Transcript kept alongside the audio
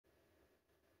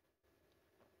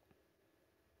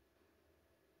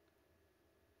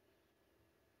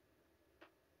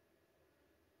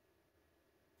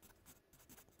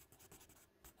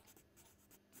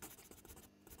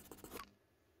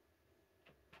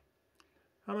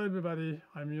Hello everybody,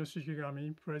 I'm Yoshi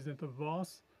Kigami, President of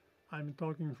BOSS. I'm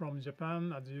talking from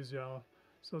Japan as usual.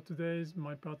 So today's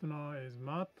my partner is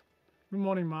Matt. Good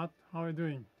morning, Matt. How are you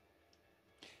doing?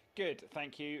 Good,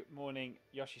 thank you. Morning,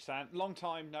 Yoshi-san. Long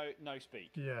time no speak.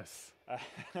 Yes.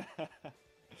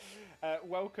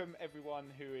 Welcome everyone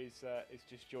who is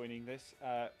just joining this.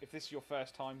 If this is your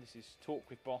first time, this is Talk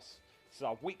with Boss. This is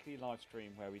our weekly live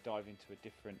stream where we dive into a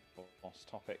different Boss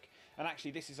topic. And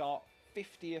actually, this is our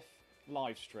 50th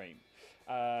live stream.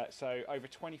 So over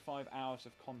 25 hours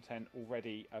of content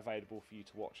already available for you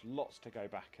to watch. Lots to go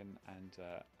back and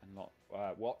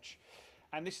watch.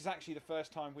 And this is actually the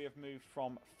first time we have moved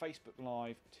from Facebook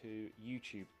Live to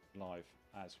YouTube Live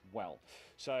as well.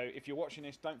 So if you're watching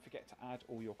this, don't forget to add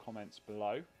all your comments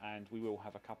below, and we will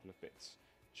have a couple of bits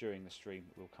during the stream.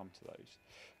 We'll come to those.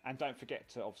 And don't forget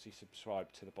to obviously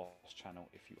subscribe to the Boss channel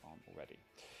if you aren't already.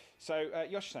 So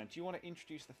Yoshi-san, do you want to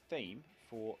introduce the theme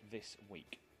for this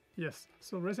week? Yes.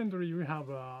 So recently we have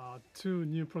two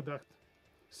new products.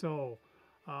 So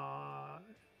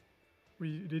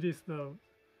we released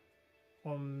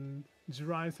on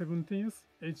July 17th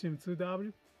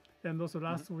HM2W, and also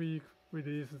last week we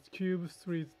released Cube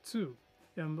Street 2,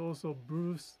 and also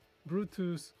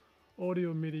Bluetooth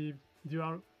Audio MIDI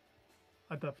Dual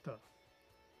adapter.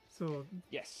 So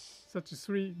Yes. such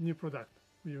three new products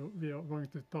we are going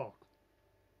to talk.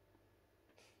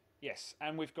 Yes,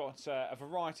 and we've got a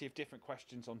variety of different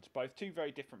questions on both. Two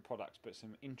very different products, but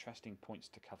some interesting points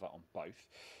to cover on both.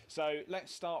 So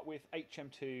let's start with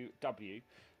HM2W.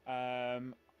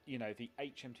 The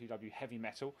HM2W heavy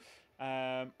metal.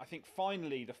 I think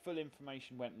finally the full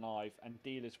information went live and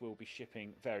dealers will be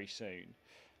shipping very soon.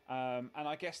 And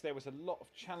I guess there was a lot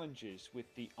of challenges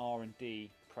with the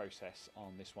R&D process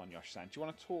on this one, Yoshi-san. Do you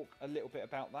want to talk a little bit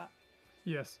about that?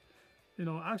 Yes.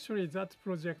 Actually that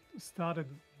project started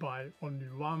by only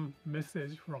one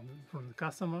message from the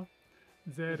customer.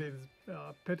 There is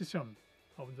a petition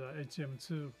of the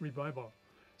HM2 revival.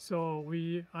 So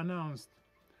we announced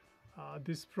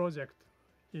this project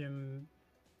in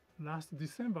last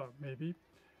December, maybe,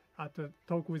 at the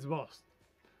Talk with Boss.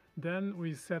 Then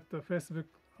we set the Facebook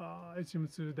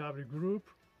HM2W group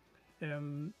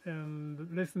and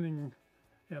listening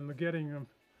and getting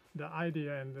the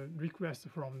idea and the request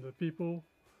from the people.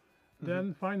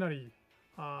 Then finally,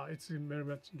 it's very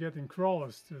much getting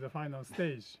close to the final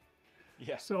stage.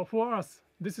 Yeah. So for us,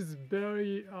 this is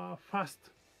very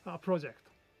fast project.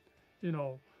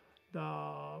 The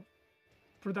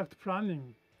product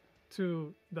planning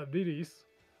to the release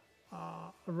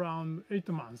around 8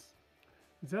 months.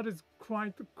 That is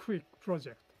quite a quick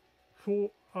project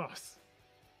for us.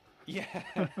 Yeah,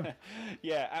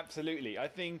 yeah, absolutely. I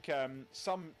think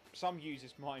some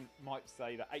users might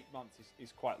say that 8 months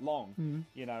is quite long,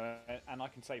 and I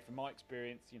can say from my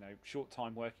experience, short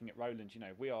time working at Roland,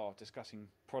 we are discussing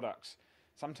products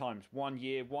sometimes 1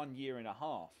 year,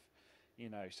 1.5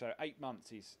 years, so 8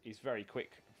 months is very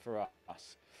quick for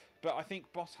us. But I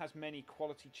think Boss has many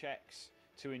quality checks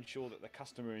to ensure that the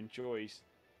customer enjoys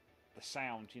the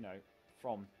sound,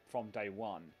 from day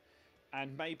one.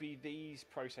 And maybe these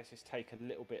processes take a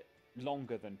little bit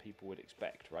longer than people would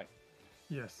expect, right?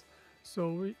 Yes.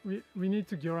 So we need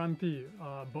to guarantee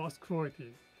boss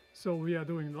quality. So we are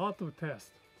doing a lot of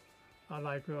tests,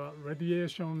 like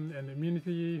radiation and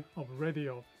immunity of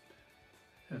radio,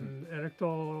 and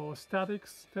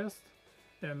electrostatics test,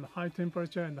 and high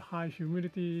temperature and high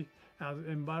humidity as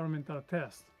environmental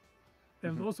test.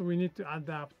 And also we need to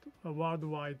adapt a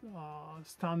worldwide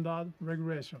standard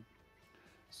regulation.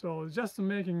 So just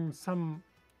making some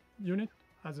unit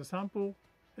as a sample,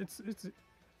 it's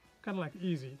kind of like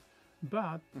easy,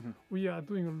 but we are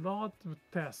doing a lot of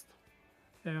tests,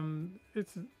 and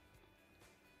it's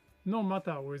no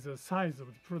matter with the size of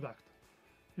the product,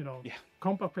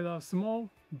 compact pedal small,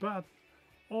 but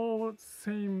all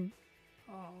same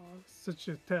such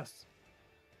a test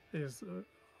is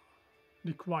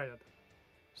required.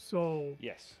 So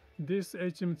yes, this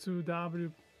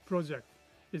HM2W project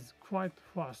is quite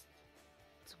fast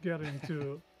to get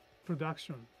into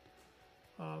production.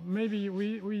 Maybe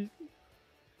we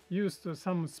used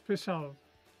some special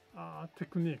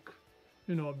technique.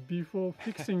 Before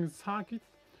fixing circuit,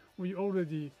 we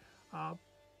already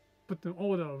put an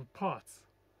order of parts.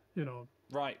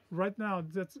 right. Right now,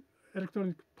 that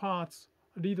electronic parts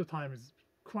lead time is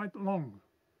quite long.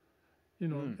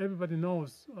 Everybody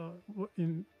knows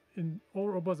in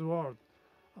all over the world,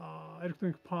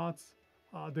 electronic parts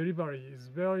delivery is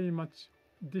very much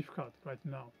difficult right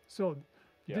now. So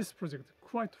this project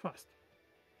quite fast.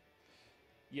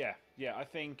 Yeah, I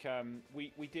think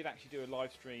we did actually do a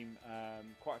live stream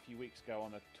quite a few weeks ago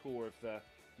on a tour of the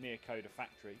near Coda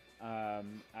Factory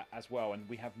as well, and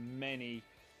we have many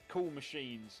cool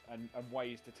machines and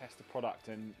ways to test the product,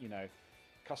 and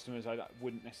customers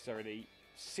wouldn't necessarily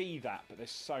see that, but there's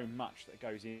so much that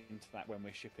goes into that when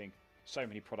we're shipping so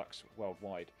many products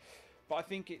worldwide. But I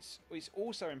think it's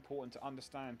also important to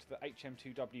understand that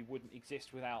HM2W wouldn't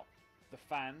exist without the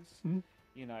fans, and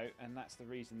that's the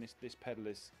reason this pedal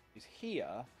is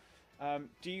here.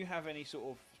 Do you have any sort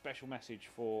of special message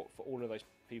for all of those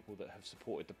people that have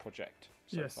supported the project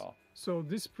so far? So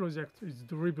this project is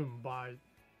driven by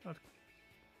a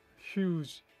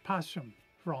huge passion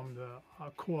from the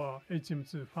core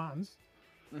HM2 fans.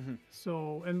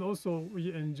 So, and also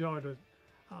we enjoy the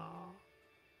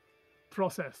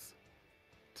process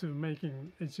to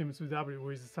making HM2W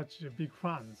with such a big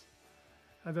fans.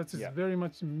 That is very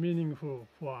much meaningful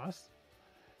for us.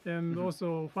 And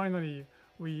also finally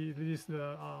we released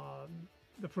the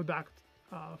product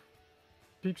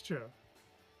picture,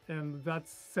 and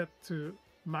that's set to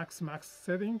max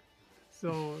setting.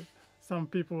 So some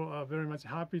people are very much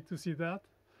happy to see that.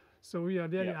 So we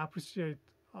really appreciate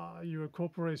your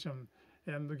cooperation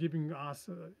and giving us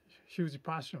a huge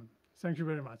passion. Thank you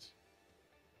very much.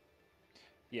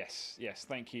 Yes,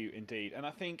 thank you indeed. And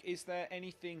I think, is there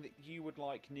anything that you would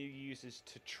like new users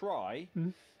to try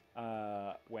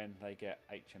when they get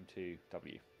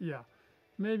HM2W? Yeah,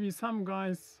 maybe some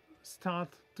guys start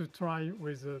to try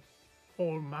with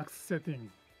all max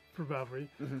setting, probably.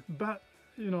 But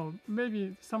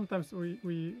maybe sometimes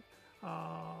we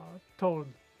told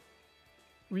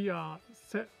we are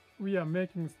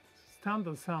making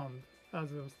standard sound as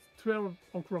a 12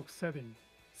 o'clock setting,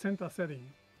 center setting.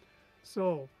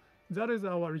 So that is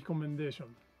our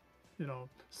recommendation,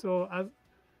 So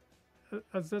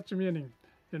as such meaning,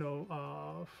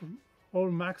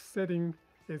 all max setting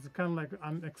is kind of like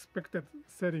unexpected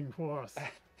setting for us.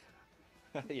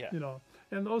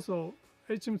 And also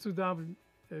HM2W,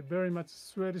 a very much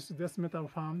Swedish death metal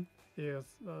fan, is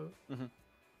a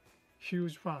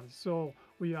huge fan. So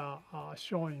we are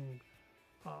showing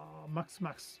max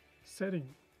setting,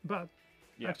 but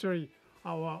actually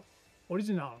our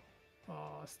original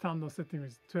standard setting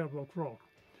is 12 o'clock,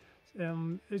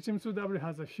 and HM2W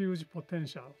has a huge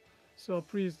potential. So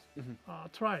please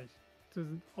try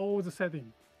to all the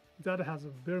setting that has a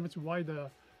very much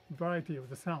wider variety of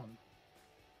the sound.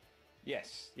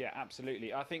 Yes,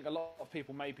 absolutely. I think a lot of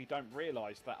people maybe don't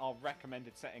realise that our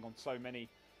recommended setting on so many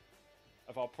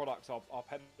of our products, our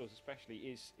pedals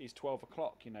especially, is 12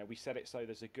 o'clock. We set it so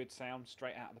there's a good sound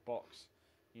straight out of the box,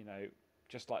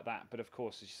 just like that. But of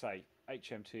course, as you say,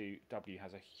 HM2W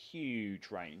has a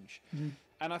huge range.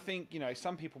 And I think,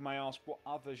 some people may ask what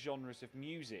other genres of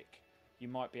music you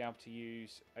might be able to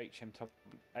use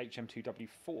HM2W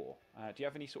for. Do you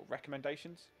have any sort of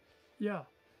recommendations? Yeah,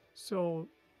 so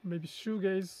maybe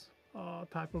shoegaze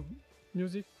type of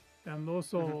music, and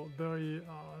also very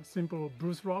simple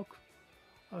blues rock.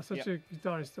 Such a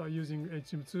guitarists are using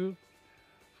HM2.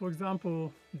 For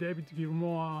example, David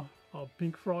Gilmour of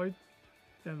Pink Floyd,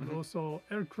 and also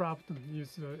Eric Clapton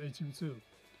use HM2.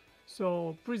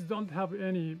 So please don't have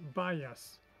any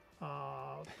bias.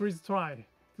 Please try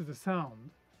to the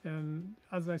sound. And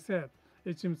as I said,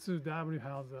 HM2W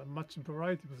has a much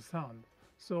variety of sound.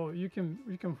 So you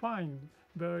can find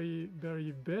very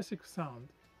basic sound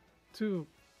to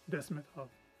death metal.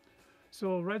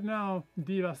 So right now,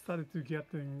 dealers started to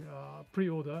getting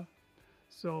pre-order.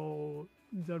 So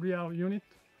the real unit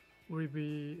will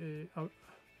be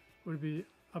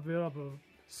available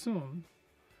soon.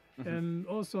 And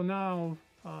also now,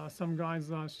 some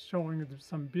guys are showing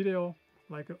some video,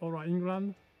 like Aura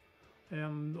England,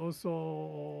 and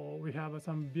also we have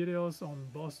some videos on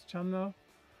BOSS channel.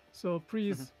 So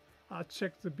please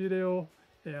check the video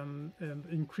and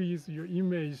increase your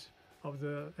image of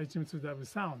the HM2W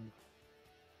sound.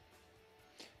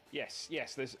 Yes.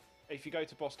 If you go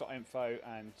to boss.info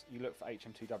and you look for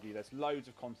HM2W, there's loads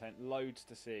of content, loads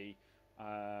to see,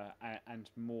 and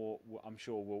more I'm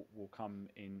sure will come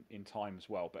in time as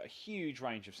well. But a huge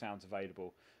range of sounds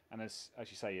available, and as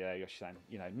you say, Yoshi-san,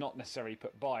 not necessarily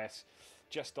put bias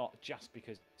just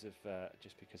because of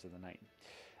the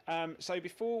name. So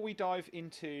before we dive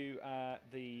into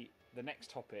the next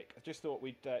topic, I just thought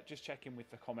we'd just check in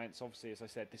with the comments. Obviously, as I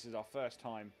said, this is our first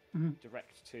time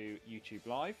direct to YouTube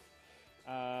Live.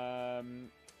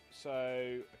 So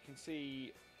I can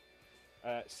see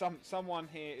someone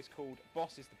here is called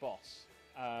Boss is the Boss.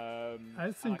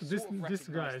 I think this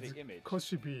guy is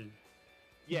Koshibi.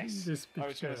 Yes, this picture. I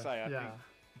was going to say.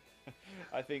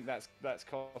 I think that's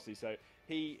Koshi. So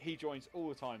he joins all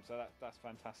the time. So that's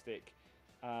fantastic.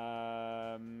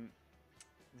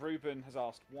 Ruben has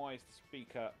asked, why is the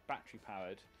speaker battery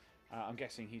powered? I'm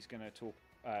guessing he's going to talk.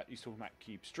 He's talking about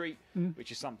Cube Street,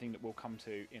 which is something that we'll come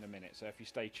to in a minute. So if you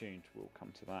stay tuned, we'll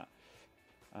come to that.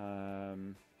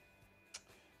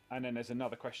 And then there's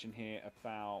another question here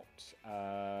about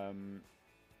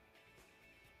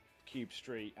Cube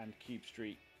Street and Cube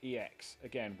Street EX.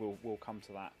 Again, we'll come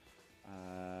to that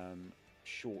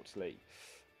shortly.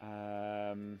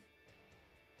 And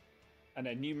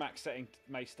then new max setting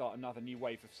may start another new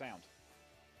wave of sound.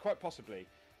 Quite possibly.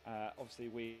 Obviously,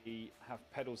 we have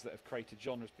pedals that have created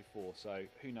genres before, so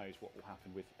who knows what will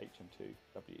happen with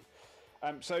HM2W.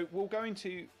 So we'll go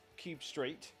into Cube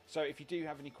Street. So if you do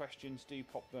have any questions, do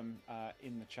pop them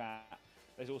in the chat.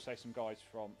 There's also some guides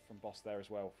from Boss there as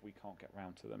well if we can't get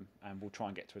round to them, and we'll try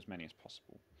and get to as many as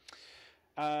possible.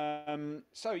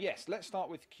 So yes, let's start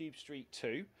with Cube Street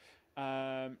 2.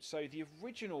 So the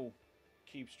original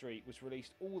Cube Street was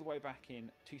released all the way back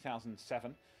in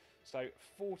 2007. So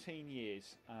 14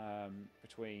 years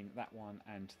between that one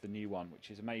and the new one, which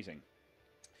is amazing.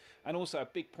 And also a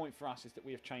big point for us is that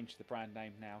we have changed the brand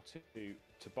name now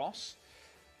to Boss.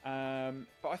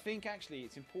 But I think actually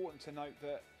it's important to note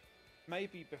that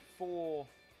maybe before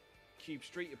Cube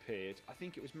Street appeared, I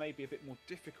think it was maybe a bit more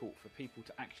difficult for people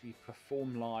to actually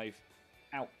perform live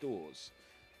outdoors.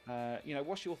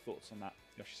 What's your thoughts on that,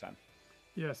 Yoshi-san?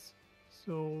 Yes.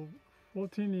 So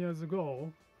 14 years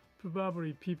ago,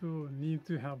 probably people need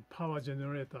to have power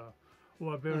generator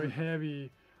or very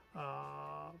heavy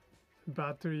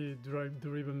battery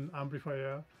driven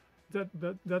amplifier.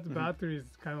 That battery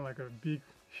is kind of like a big,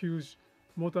 huge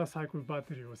motorcycle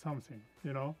battery or something,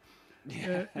 you know.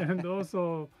 Yeah. And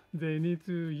also they need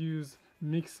to use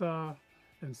mixer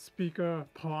and speaker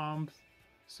pumps.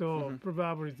 So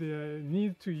probably they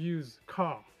need to use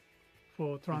car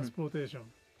for transportation.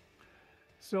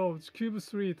 So Cube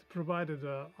Street provided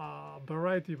a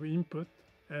variety of input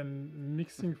and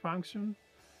mixing function,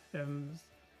 and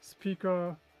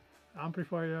speaker,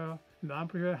 amplifier. The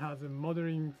amplifier has a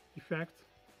modeling effect.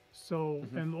 So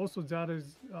and also that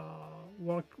is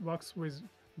works with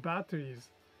batteries.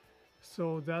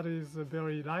 So that is a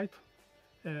very light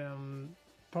and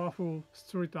powerful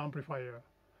street amplifier.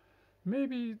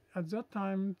 Maybe at that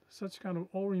time, such kind of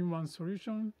all-in-one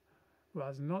solution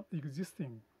was not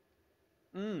existing.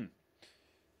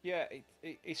 Yeah,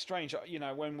 it's strange.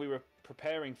 When we were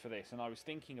preparing for this, and I was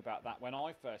thinking about that when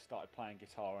I first started playing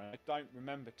guitar, and I don't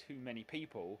remember too many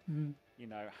people,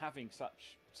 having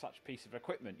such piece of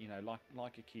equipment,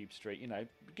 like a Cube Street.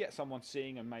 Get someone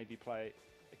sing and maybe play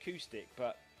acoustic,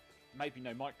 but maybe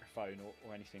no microphone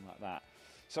or anything like that.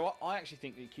 So I actually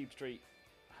think that Cube Street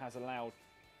has allowed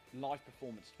live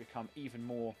performance to become even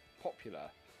more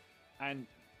popular, and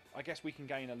I guess we can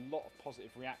gain a lot of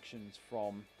positive reactions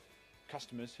from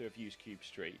customers who have used Cube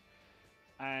Street.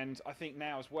 And I think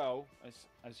now as well,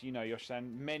 as you know,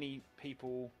 Yoshi-san, many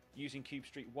people using Cube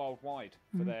Street worldwide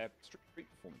for their street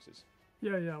performances.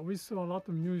 Yeah, we saw a lot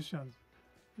of musicians.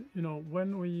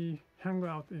 When we hang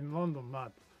out in London,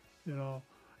 Matt,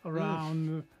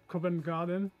 around Covent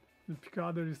Garden, the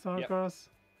Piccadilly Circus,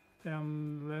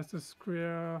 and Leicester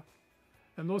Square.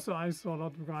 And also I saw a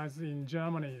lot of guys in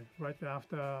Germany right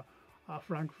after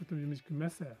Frankfurt Music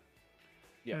Messe.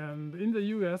 And in the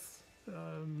US,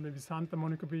 maybe Santa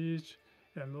Monica Beach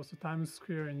and also Times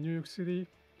Square in New York City,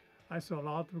 I saw a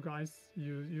lot of guys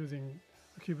using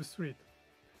Cube Street.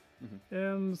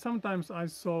 And sometimes I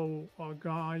saw a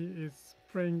guy is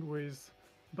playing with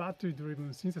battery-driven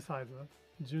synthesizer,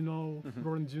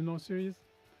 Roland Juno series.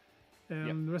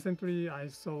 And recently I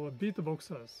saw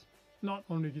beatboxers, not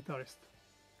only guitarists.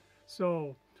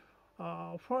 So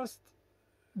first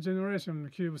generation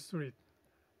Cube Street,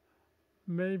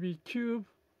 maybe Cube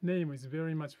name is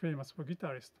very much famous for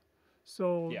guitarists.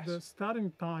 So the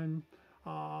starting time,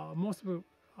 most of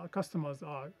our customers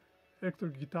are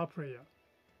electric guitar player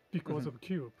because of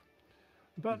Cube.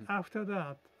 But after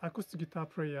that, acoustic guitar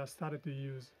player started to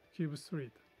use Cube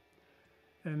Street.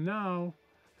 And now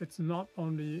it's not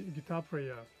only guitar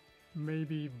player,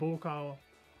 maybe vocal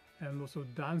and also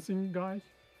dancing guy,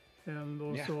 and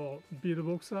also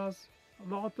beatboxers.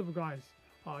 A lot of guys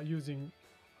are using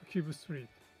Cube Street.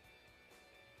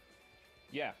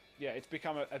 Yeah, it's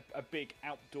become a big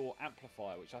outdoor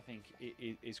amplifier, which I think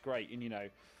is great. And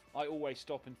I always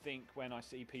stop and think when I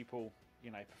see people,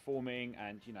 performing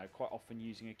and quite often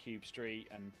using a Cube Street,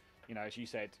 and as you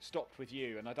said, stopped with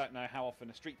you. And I don't know how often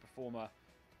a street performer,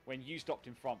 when you stopped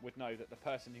in front, would know that the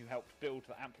person who helped build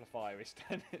the amplifier is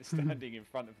standing in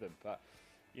front of them. But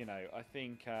I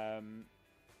think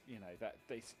that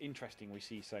it's interesting we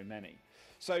see so many.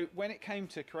 So when it came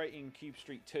to creating Cube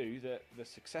Street 2, the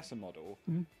successor model,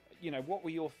 what were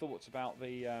your thoughts about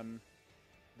the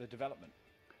development?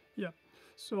 Yeah.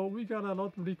 So we got a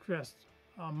lot of requests,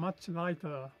 much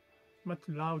lighter, much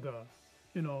louder.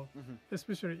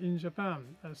 Especially in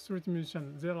Japan, street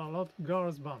musicians, there are a lot of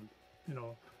girls band.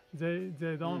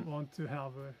 They don't want to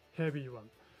have a heavy one.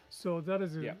 So that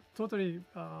is a totally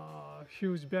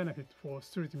huge benefit for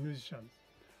street musicians.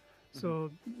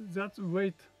 So that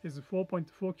weight is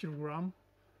 4.4 kilogram.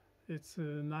 It's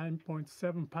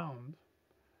 9.7 pound.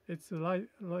 It's like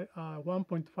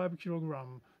 1.5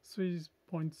 kilogram,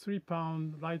 3.3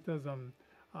 pound lighter than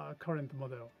current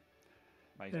model.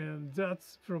 Amazing. And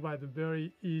that's provide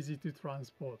very easy to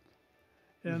transport.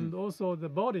 And also the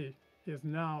body is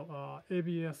now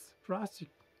ABS plastic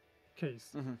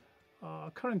case.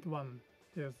 Current one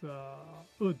is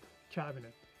wood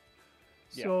cabinet.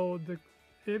 So the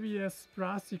ABS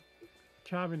plastic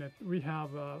cabinet, we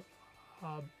have a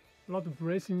lot of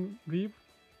bracing grip.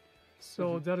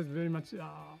 So that is very much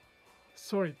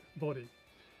solid body.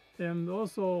 And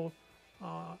also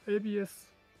ABS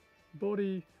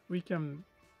body, we can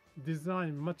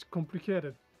design much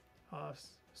complicated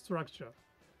structure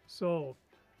so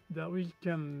that we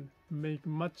can make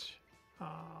much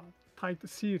tight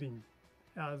seating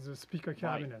as a speaker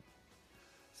cabinet.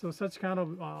 So such kind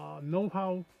of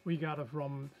know-how we got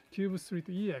from Cube Street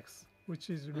EX, which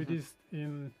is released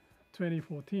in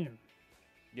 2014.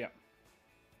 Yeah.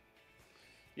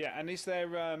 Yeah, and is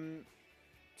there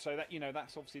so that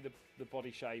that's obviously the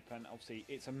body shape, and obviously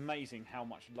it's amazing how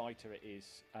much lighter it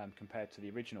is compared to the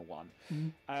original one.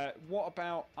 What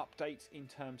about updates in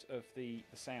terms of the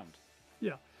sound?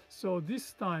 Yeah, so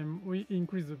this time we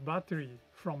increased the battery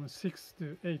from 6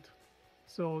 to 8.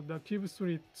 So the Cube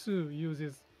Street 2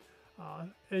 uses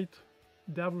 8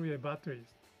 WA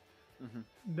batteries.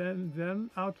 Then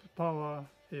output power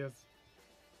is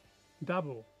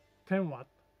double, 10 watt.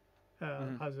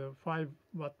 Has a 5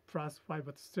 watt plus 5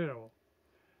 watt stereo.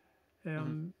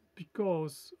 And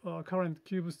because current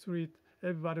Cube Street,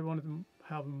 everybody wanted to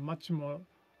have much more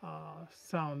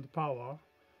sound power,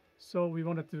 so we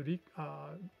wanted to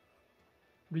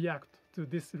react to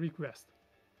this request.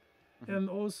 And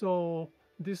also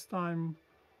this time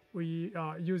we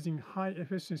are using high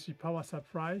efficiency power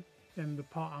supply and the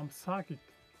power amp circuit.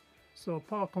 So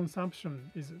power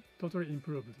consumption is totally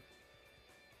improved.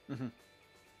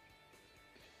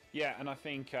 Yeah, and I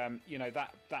think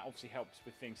that obviously helps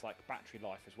with things like battery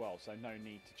life as well. So no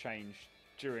need to change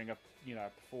during a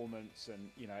performance, and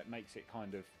it makes it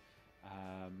kind of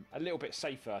a little bit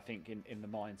safer, I think, in the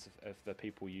minds of the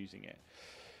people using it.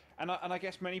 And I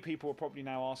guess many people are probably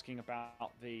now asking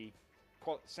about the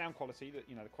sound quality,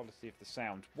 the quality of the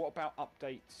sound. What about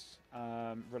updates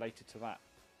related to that?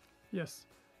 Yes.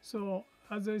 So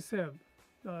as I said,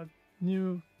 the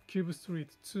new Cube Street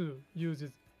 2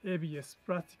 uses ABS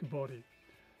plastic body.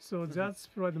 So that's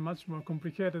provide a much more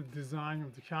complicated design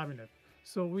of the cabinet.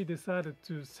 So we decided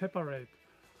to separate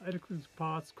electronic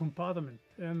parts compartment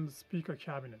and speaker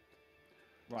cabinet.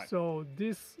 So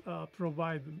this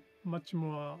provide much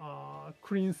more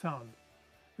clean sound.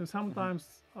 And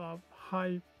sometimes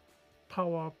high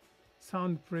power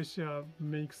sound pressure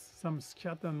makes some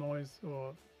scatter noise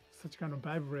or such kind of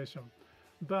vibration.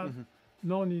 But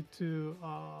no need to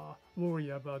worry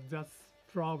about that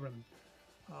problem.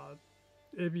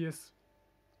 ABS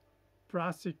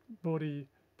plastic body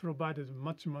provided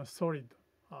much more solid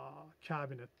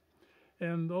cabinet.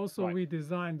 And also we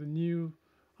designed a new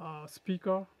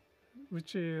speaker,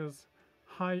 which is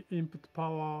high input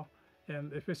power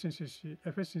and efficiency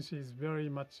is very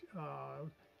much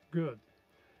good.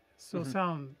 So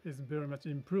sound is very much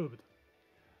improved.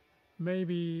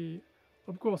 Maybe,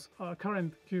 of course,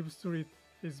 current Cube Street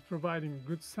is providing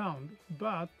good sound,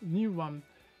 but new one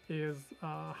is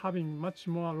having much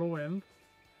more low end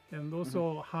and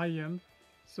also high end.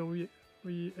 So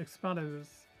we expanded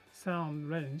this sound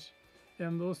range,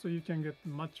 and also you can get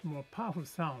much more powerful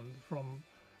sound from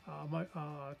my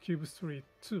Cube Street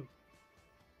 2.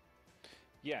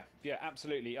 Yeah,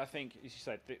 absolutely. I think, as you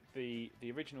said, the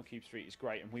original Cube Street is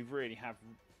great, and we really have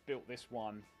built this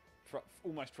one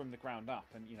almost from the ground up.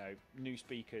 And new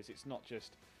speakers. It's not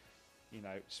just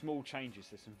small changes.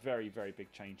 There's some very, very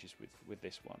big changes with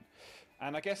this one,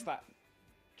 and I guess that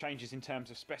changes in terms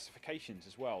of specifications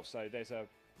as well. So there's a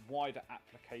wider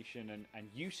application and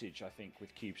usage, I think,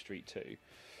 with Cube Street 2.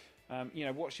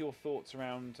 What's your thoughts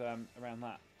around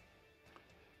that?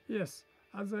 Yes,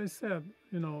 as I said,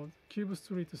 Cube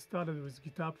Street started with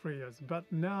guitar players, but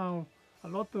now a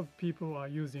lot of people are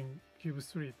using Cube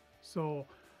Street. So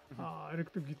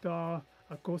electric guitar,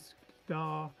 acoustic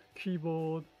guitar,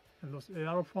 keyboard, and also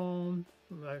aerophone,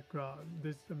 like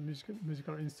this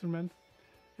musical instrument.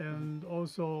 and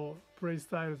also play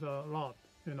styles a lot.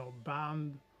 You know,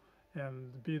 band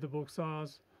and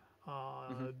beatboxers,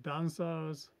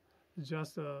 dancers,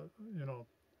 just you know,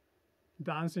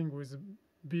 dancing with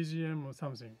BGM or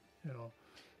something. You know,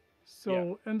 Yeah.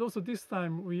 so and also this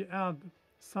time we add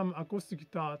some acoustic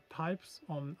guitar types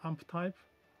on amp type.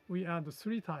 We add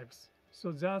three types,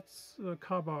 so that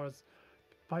covers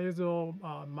piezo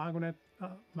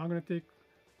magnetic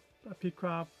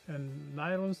pickup and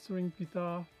nylon string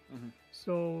guitar.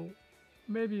 So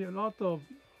maybe a lot of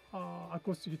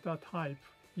acoustic guitar type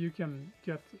you can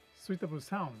get suitable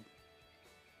sound.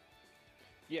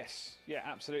 Yes, yeah,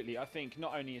 absolutely. I think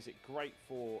not only is it great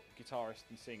for guitarists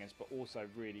and singers, but also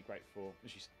really great for,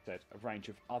 as you said, a range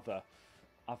of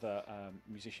other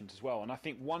musicians as well. And I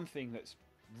think one thing that's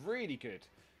really good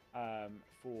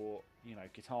for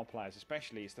guitar players,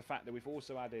 especially, is the fact that we've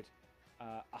also added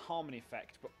a harmony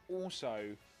effect, but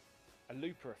also a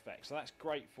looper effect. So that's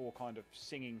great for kind of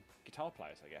singing guitar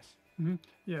players, I guess.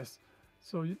 Yes,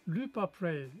 so looper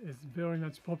play is very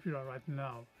much popular right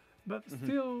now, but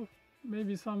still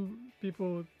maybe some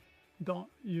people don't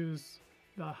use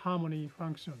the harmony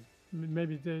function.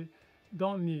 Maybe they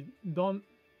don't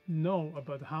know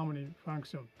about the harmony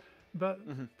function, but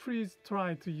please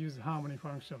try to use harmony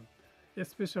function,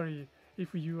 especially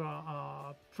if you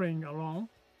are playing along,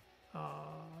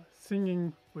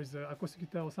 singing with acoustic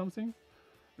guitar or something.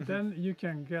 Then you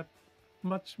can get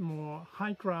much more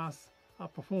high class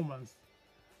performance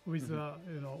with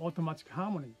automatic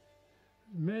harmony.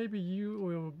 Maybe you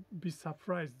will be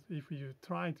surprised if you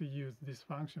try to use this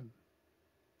function.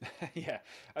 Yeah,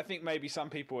 I think maybe some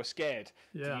people are scared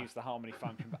to Yeah. use the harmony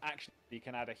function, but actually you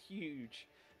can add a huge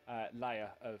layer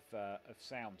of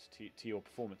sound to your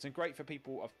performance, and great for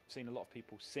people. I've seen a lot of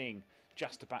people sing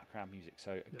just to background music,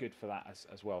 so good for that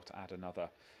as well, to add another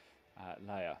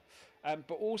layer.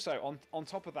 But also on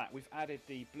top of that, we've added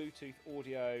the Bluetooth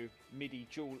Audio MIDI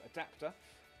Dual adapter,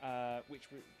 which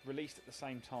released at the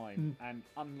same time and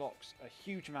unlocks a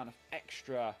huge amount of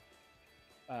extra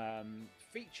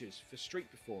features for street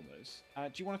performers.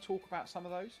 Do you want to talk about some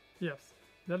of those? Yes,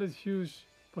 that is huge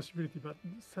possibility, but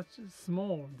such a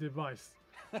small device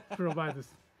provides.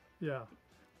 Yeah,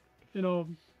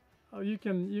 you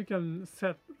can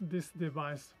set this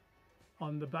device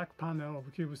on the back panel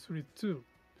of Cube 3 2.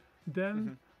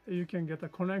 Then you can get a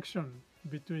connection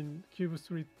between Cube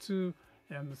 3 2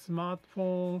 and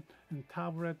smartphone and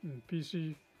tablet and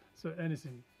PC, so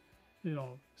anything.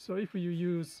 So if you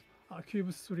use a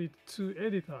Cube 3 2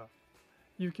 editor,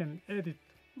 you can edit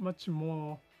much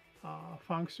more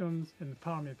functions and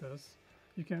parameters.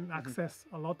 You can access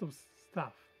a lot of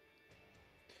stuff.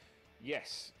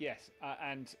 Yes,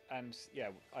 and yeah,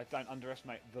 I don't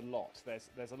underestimate the lot.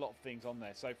 There's a lot of things on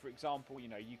there. So, for example,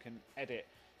 you can edit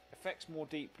effects more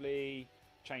deeply,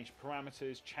 change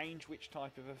parameters, change which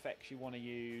type of effects you want to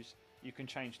use. You can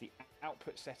change the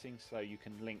output settings, so you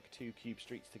can link two cube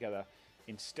streets together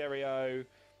in stereo.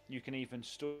 You can even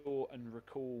store and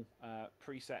recall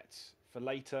presets for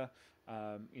later,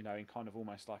 in kind of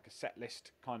almost like a set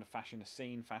list kind of fashion, a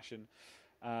scene fashion.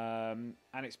 And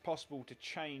it's possible to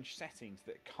change settings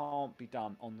that can't be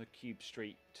done on the Cube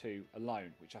Street 2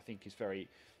 alone, which I think is very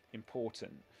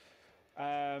important.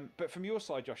 But from your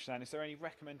side, Josh-san, is there any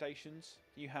recommendations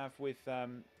you have with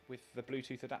the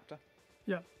Bluetooth adapter?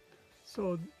 Yeah.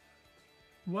 So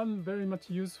one very much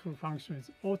useful function is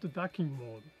auto ducking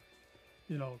mode.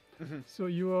 So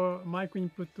your mic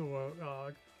input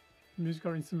or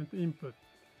musical instrument input,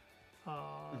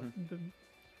 the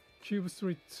Cube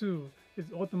 3 2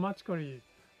 is automatically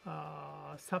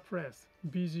suppress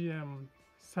BGM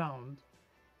sound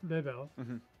level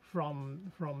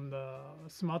from the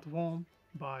smartphone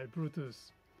by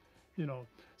Bluetooth.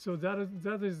 So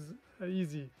that is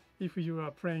easy if you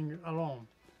are playing alone.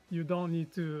 You don't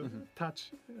need to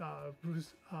touch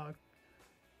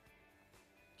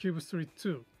Cube 3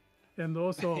 2. And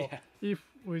also, if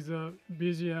with a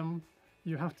BGM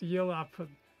you have to yell up,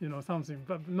 something,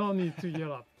 but no need to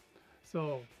yell up.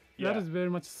 So that is very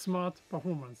much smart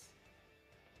performance.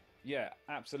 Yeah,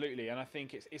 absolutely. And I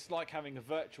think it's like having a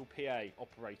virtual PA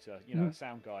operator, a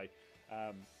sound guy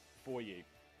for you.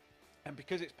 And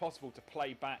because it's possible to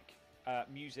play back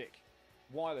music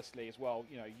wirelessly as well,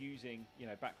 using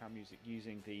background music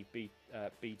using the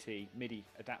BT MIDI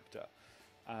adapter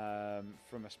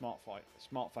from a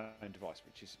smartphone device,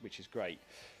 which is great.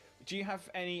 Do you have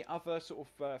any other sort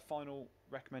of final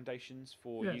recommendations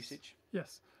for usage?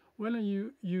 Yes. When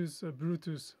you use a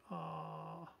Bluetooth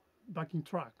backing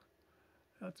track,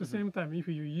 at the same time, if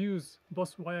you use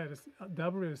BOSS wireless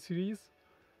W series,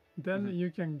 then you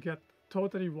can get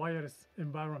totally wireless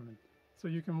environment. So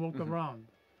you can walk around.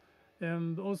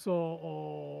 And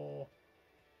also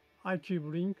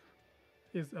iCube Link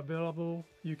is available.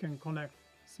 You can connect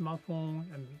smartphone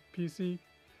and PC.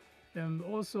 And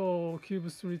also Cube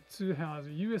 3.2 has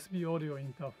USB audio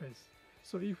interface.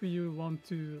 So if you want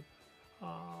to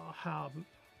have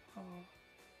uh,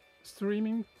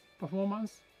 streaming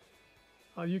performance,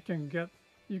 you can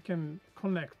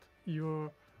connect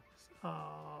your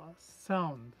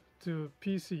sound to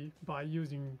PC by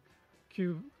using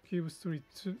Cube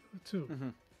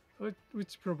 3.2,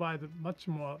 which provide much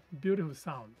more beautiful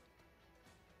sound.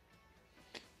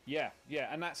 Yeah,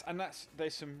 and that's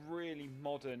there's some really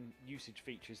modern usage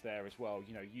features there as well.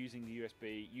 You know, using the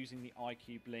USB, using the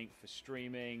iCube Link for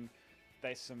streaming.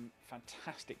 There's some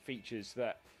fantastic features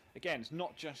that, again, it's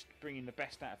not just bringing the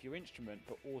best out of your instrument,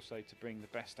 but also to bring the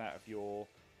best out of your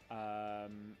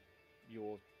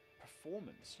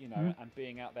performance. You know, and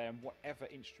being out there and whatever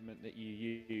instrument that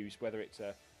you use, whether it's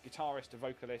a guitarist, a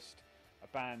vocalist, a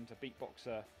band, a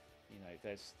beatboxer. You know,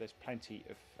 there's plenty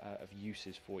of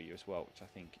uses for you as well, which I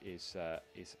think is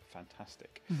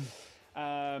fantastic.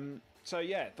 So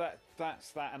yeah,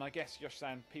 that's that, and I guess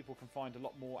Yoshi-san, people can find a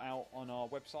lot more out on our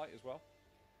website as well.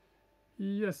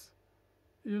 Yes,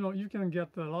 you can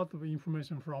get a lot of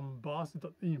information from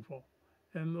boss.info,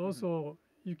 and also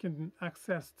you can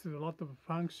access to a lot of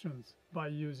functions by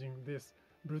using this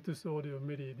Bluetooth Audio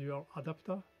MIDI Dual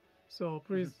adapter. So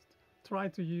please try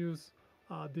to use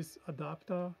this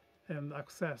adapter and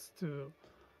access to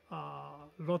a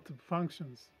lot of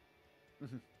functions.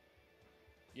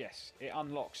 Yes, it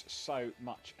unlocks so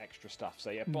much extra stuff. So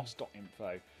yeah,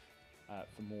 boss.info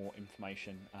for more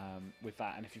information with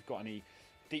that. And if you've got any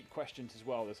deep questions as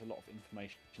well, there's a lot of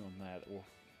information on there that will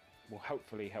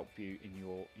hopefully help you in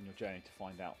your journey to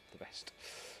find out the best.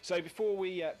 So before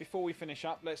we finish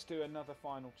up, let's do another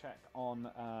final check on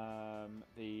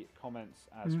the comments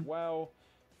as well.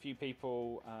 A few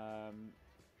people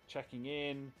checking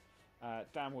in.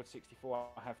 Danwood64,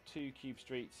 I have 2 Cube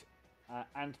Streets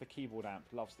and the keyboard amp.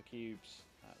 Loves the cubes,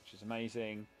 which is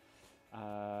amazing.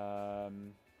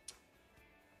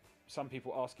 Some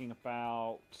people asking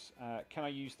about can I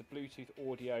use the Bluetooth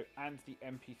audio and the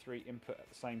MP3 input at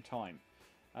the same time?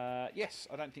 Yes,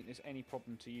 I don't think there's any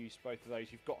problem to use both of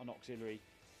those. You've got an auxiliary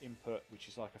input, which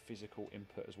is like a physical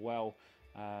input as well,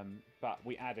 but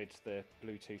we added the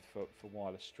Bluetooth for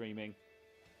wireless streaming.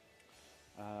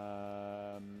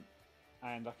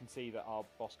 And I can see that our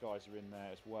Boss guys are in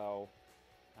there as well.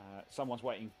 Someone's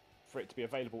waiting for it to be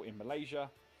available in Malaysia,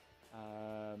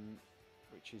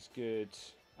 which is good.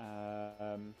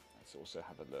 Let's also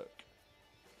have a look.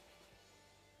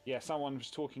 Yeah, someone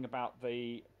was talking about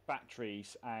the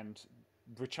batteries and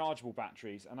rechargeable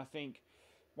batteries, and I think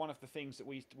one of the things that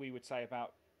we would say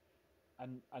about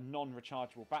a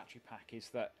non-rechargeable battery pack is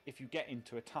that if you get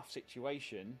into a tough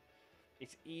situation,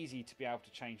 it's easy to be able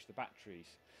to change the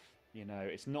batteries. You know,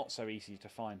 it's not so easy to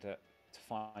find a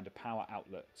power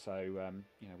outlet. So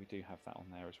you know, we do have that on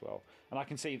there as well. And I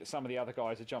can see that some of the other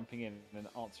guys are jumping in and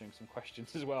answering some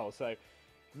questions as well. So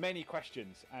many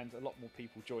questions and a lot more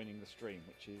people joining the stream,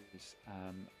 which is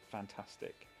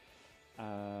fantastic.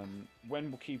 When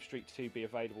will Cube Street 2 be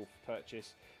available for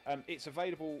purchase? It's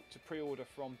available to pre-order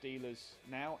from dealers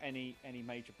now. Any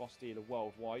major Boss dealer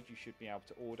worldwide, you should be able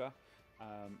to order,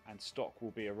 and stock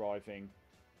will be arriving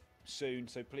soon.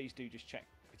 So please do just check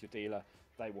with your dealer.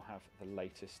 They will have the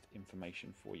latest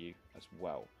information for you as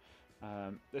well.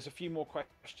 There's a few more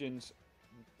questions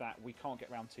that we can't get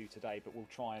round to today, but we'll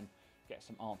try and get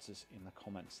some answers in the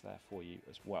comments there for you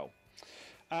as well.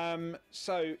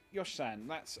 So Yoshi-san,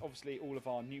 that's obviously all of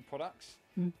our new products.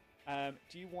 Do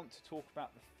you want to talk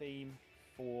about the theme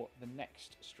for the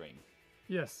next stream?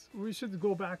 Yes, we should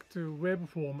go back to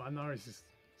waveform analysis.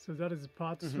 So that is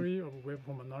part 3 of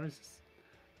waveform analysis.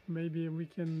 Maybe we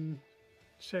can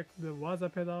check the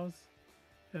Waza pedals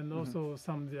and also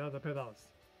some of the other pedals.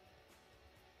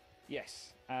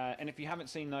 Yes, and if you haven't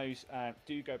seen those,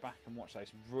 do go back and watch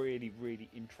those. Really, really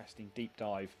interesting deep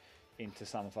dive into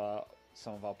some of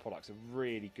our products. A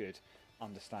really good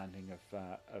understanding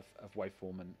of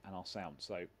waveform and our sound.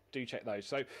 So do check those.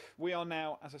 So we are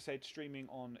now, as I said, streaming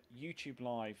on YouTube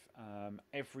Live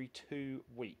every 2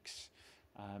 weeks.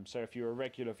 So if you're a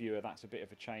regular viewer, that's a bit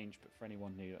of a change, but for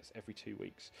anyone new, that's every 2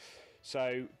 weeks.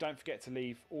 So don't forget to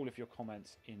leave all of your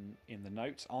comments in the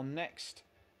notes. Our next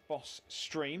Boss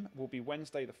stream will be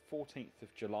Wednesday the 14th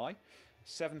of July,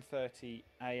 7:30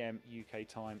 AM UK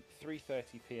time,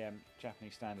 3:30 PM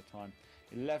Japanese Standard Time,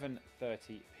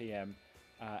 11:30 PM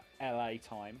LA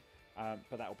time,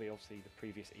 but that will be obviously the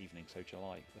previous evening, so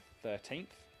July the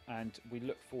 13th, and we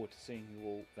look forward to seeing you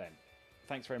all then.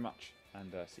 Thanks very much,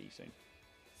 and see you soon.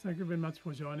 Thank you very much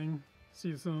for joining. See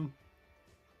you soon.